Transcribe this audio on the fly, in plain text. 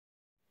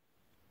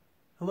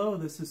Hello,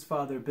 this is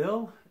Father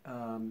Bill.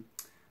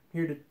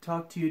 Here to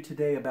talk to you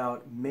today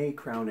about May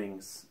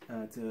crownings.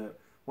 It's a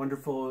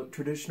wonderful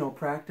traditional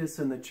practice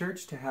in the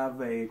church to have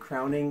a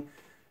crowning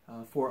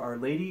for Our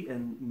Lady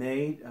in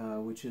May,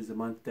 which is a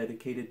month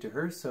dedicated to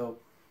her. So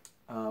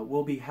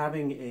we'll be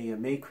having a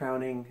May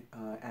crowning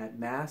at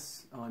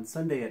Mass on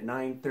Sunday at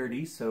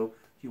 9:30, so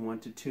if you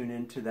want to tune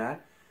into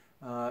that.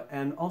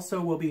 And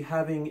also we'll be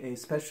having a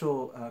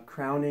special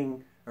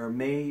crowning or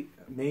May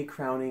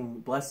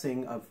crowning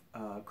blessing of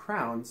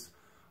crowns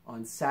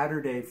on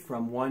Saturday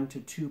from 1 to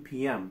 2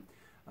 p.m.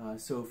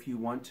 So if you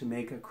want to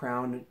make a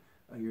crown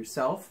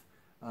yourself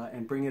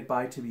and bring it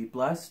by to be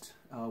blessed,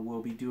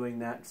 we'll be doing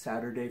that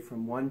Saturday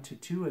from 1 to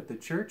 2 at the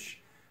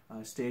church.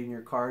 Stay in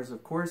your cars,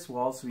 of course.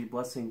 We'll also be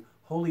blessing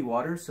holy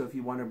water, so if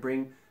you want to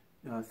bring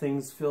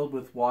things filled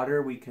with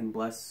water, we can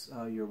bless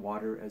your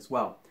water as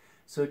well.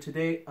 So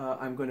today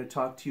I'm going to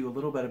talk to you a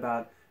little bit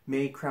about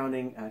May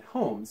crowning at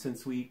home,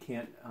 since we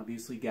can't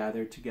obviously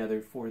gather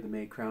together for the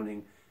May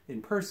crowning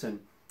in person.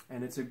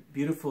 And it's a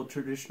beautiful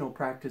traditional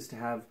practice to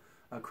have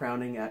a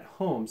crowning at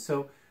home.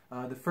 So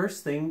the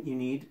first thing you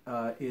need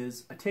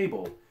is a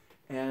table.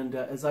 And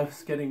as I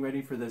was getting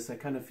ready for this, I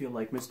kind of feel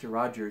like Mr.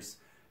 Rogers.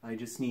 I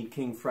just need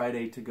King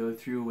Friday to go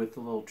through with the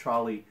little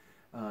trolley,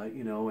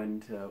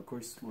 and of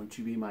course, won't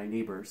you be my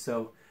neighbor?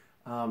 So,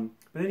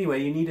 but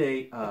anyway, you need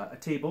a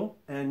table,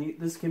 and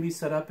this can be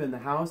set up in the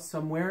house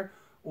somewhere,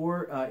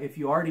 or if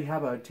you already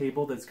have a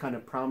table that's kind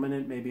of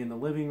prominent, maybe in the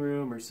living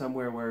room or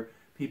somewhere where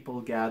people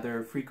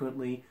gather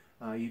frequently,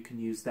 you can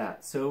use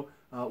that. So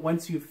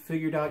once you've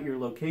figured out your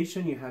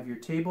location, you have your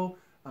table,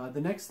 the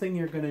next thing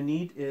you're going to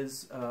need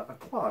is a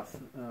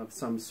cloth of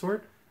some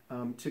sort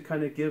to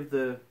kind of give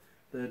the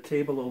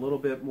table a little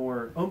bit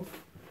more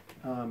oomph.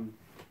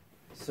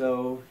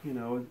 So,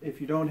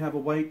 if you don't have a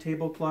white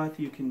tablecloth,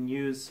 you can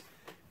use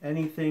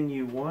anything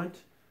you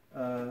want,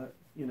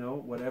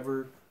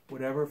 whatever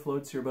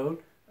floats your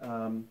boat.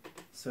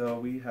 So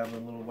we have a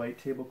little white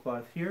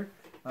tablecloth here.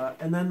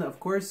 And then, of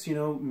course,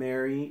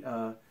 Mary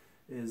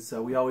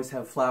we always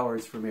have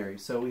flowers for Mary.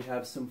 So we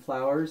have some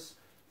flowers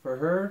for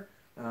her.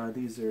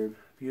 These are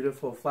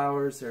beautiful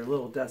flowers. They're a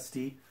little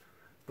dusty.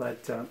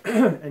 But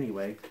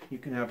anyway, you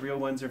can have real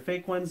ones or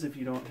fake ones if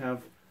you don't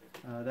have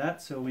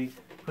that. So we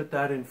put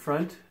that in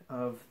front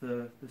of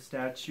the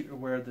statue,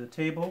 or the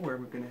table where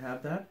we're going to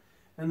have that.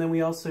 And then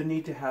we also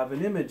need to have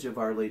an image of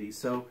Our Lady.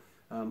 So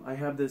I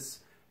have this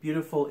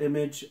beautiful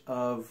image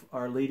of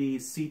Our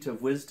Lady's Seat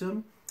of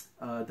Wisdom.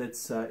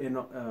 It's a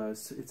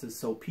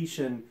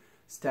Sulpician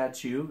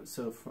statue.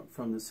 So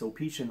from the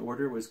Sulpician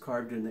order, was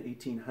carved in the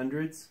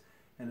 1800s,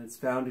 and it's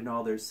found in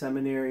all their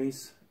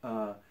seminaries.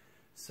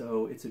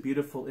 So it's a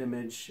beautiful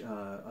image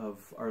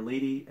of Our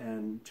Lady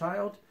and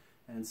Child,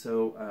 and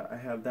so I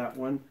have that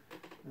one.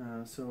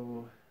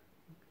 So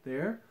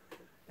there,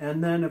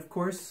 and then of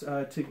course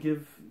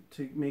to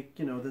make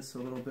this a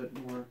little bit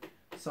more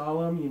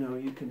solemn,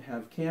 you can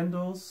have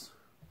candles.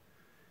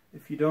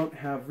 If you don't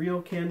have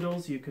real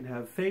candles, you can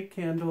have fake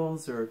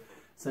candles or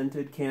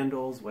scented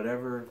candles,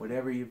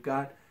 whatever you've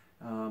got,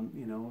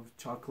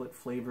 chocolate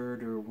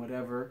flavored or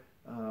whatever.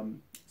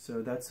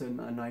 So that's a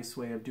nice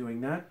way of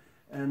doing that.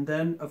 And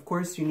then, of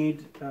course, you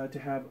need to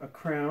have a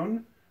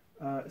crown.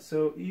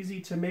 So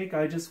easy to make.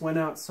 I just went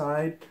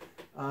outside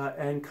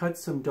and cut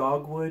some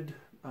dogwood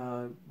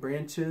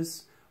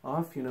branches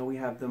off. We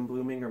have them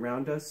blooming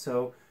around us.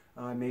 So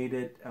I made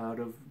it out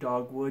of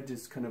dogwood,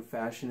 just kind of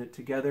fashion it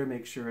together,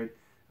 make sure it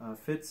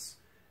fits.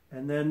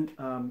 And then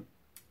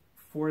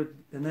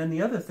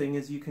the other thing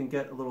is you can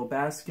get a little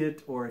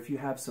basket, or if you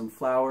have some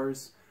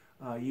flowers,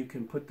 you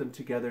can put them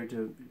together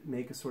to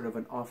make a sort of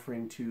an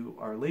offering to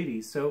Our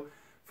Lady. So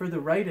for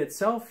the rite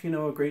itself,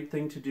 a great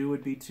thing to do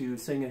would be to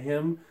sing a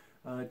hymn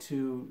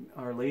to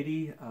Our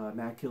Lady,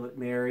 Immaculate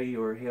Mary,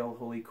 or Hail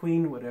Holy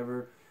Queen,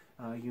 whatever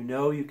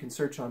you can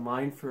search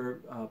online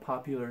for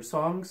popular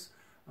songs.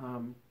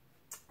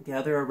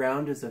 Gather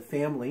around as a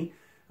family,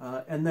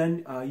 and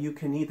then you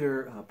can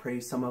either pray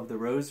some of the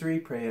Rosary,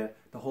 pray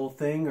the whole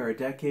thing, or a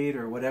decade,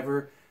 or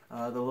whatever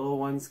the little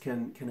ones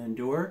can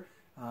endure.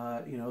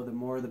 The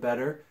more the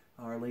better.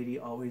 Our Lady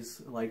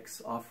always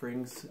likes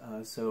offerings,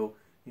 so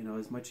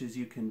as much as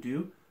you can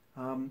do.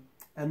 And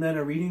then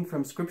a reading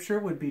from Scripture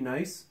would be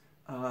nice.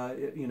 I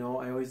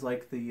always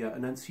like the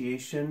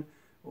Annunciation,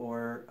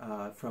 or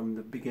from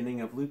the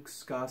beginning of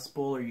Luke's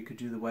Gospel, or you could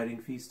do the Wedding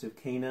Feast of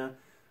Cana.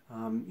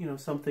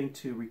 Something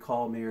to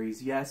recall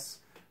Mary's yes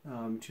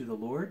to the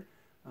Lord.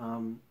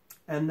 And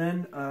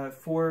then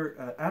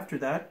after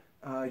that,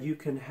 you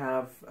can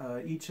have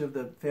each of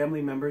the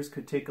family members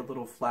could take a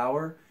little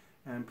flower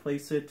and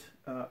place it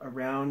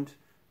around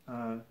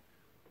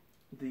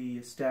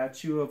the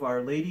statue of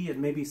Our Lady,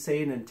 and maybe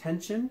say an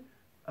intention,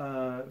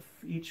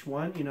 each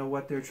one,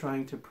 what they're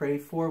trying to pray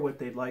for, what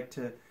they'd like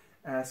to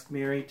ask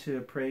Mary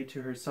to pray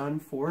to her son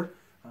for,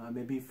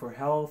 maybe for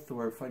health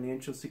or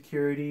financial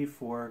security,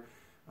 for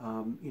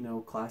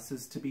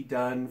classes to be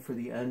done, for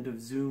the end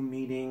of Zoom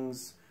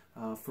meetings,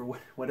 for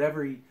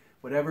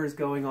whatever is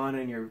going on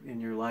in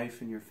your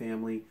life and your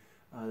family.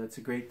 That's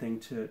a great thing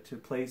to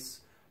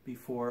place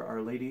before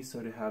Our Lady.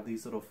 So to have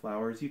these little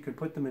flowers, you can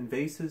put them in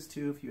vases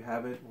too if you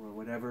have it, or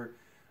whatever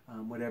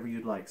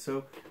you'd like.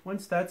 So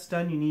once that's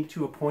done, you need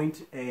to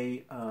appoint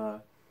a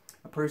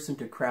person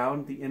to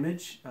crown the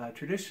image.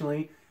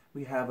 Traditionally,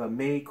 we have a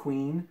May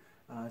Queen,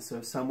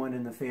 so someone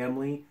in the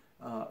family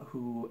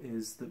who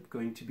is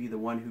going to be the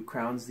one who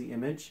crowns the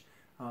image.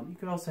 You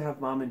could also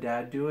have Mom and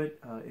Dad do it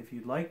if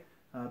you'd like,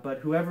 but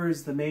whoever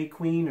is the May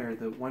Queen, or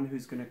the one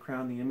who's going to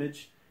crown the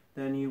image,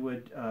 then you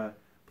would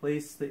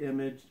place the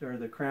image or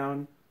the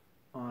crown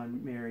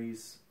on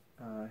Mary's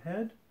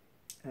head,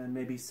 and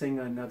maybe sing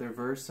another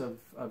verse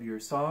of your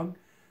song.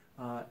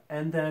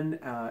 And then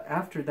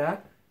after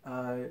that,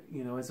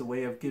 as a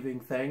way of giving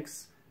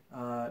thanks,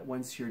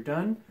 once you're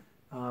done,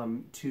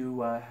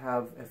 to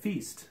have a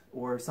feast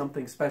or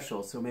something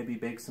special. So maybe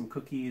bake some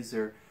cookies,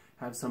 or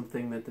have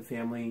something that the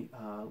family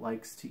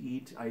likes to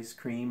eat, ice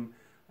cream,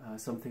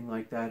 something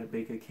like that,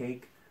 bake a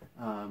cake.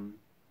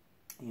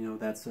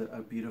 That's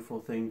a beautiful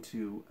thing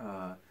to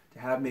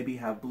have. Maybe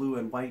have blue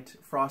and white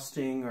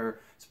frosting or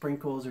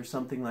sprinkles or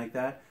something like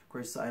that. Of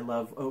course, I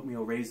love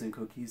oatmeal raisin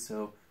cookies,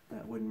 so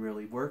that wouldn't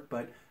really work,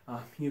 but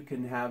you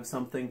can have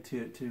something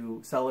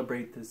to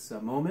celebrate this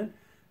moment,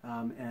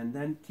 and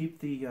then keep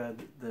the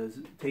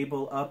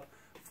table up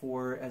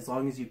for as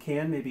long as you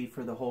can, maybe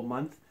for the whole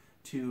month,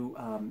 to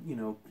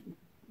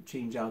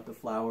change out the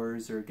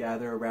flowers or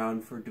gather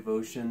around for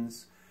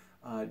devotions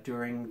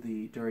during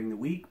the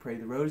week, pray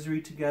the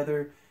rosary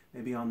together.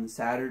 Maybe on the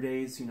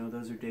Saturdays,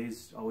 those are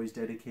days always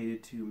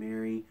dedicated to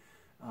Mary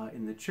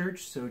in the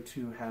church, so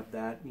to have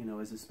that,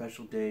 as a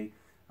special day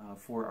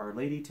for Our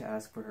Lady, to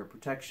ask for her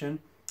protection.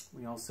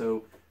 We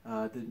also,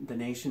 the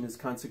nation is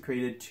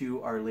consecrated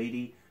to Our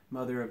Lady,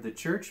 Mother of the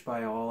Church,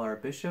 by all our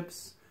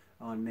bishops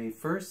on May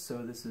 1st,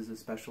 so this is a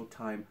special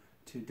time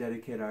to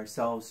dedicate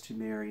ourselves to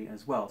Mary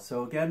as well.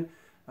 So again,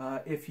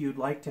 if you'd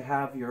like to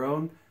have your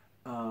own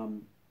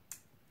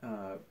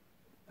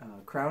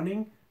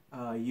crowning,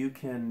 you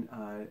can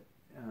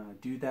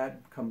do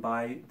that. Come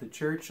by the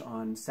church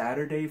on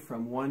Saturday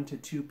from 1 to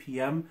 2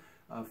 p.m.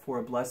 For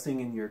a blessing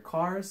in your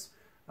cars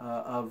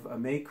of a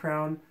May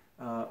crown,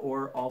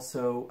 or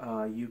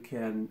also you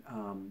can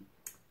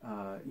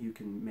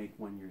make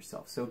one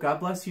yourself. So God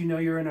bless you. Know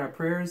you're in our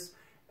prayers,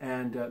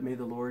 and may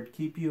the Lord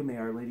keep you. May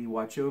Our Lady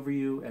watch over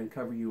you and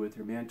cover you with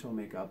her mantle.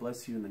 May God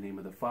bless you in the name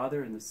of the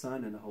Father, and the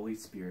Son, and the Holy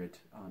Spirit.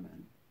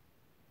 Amen.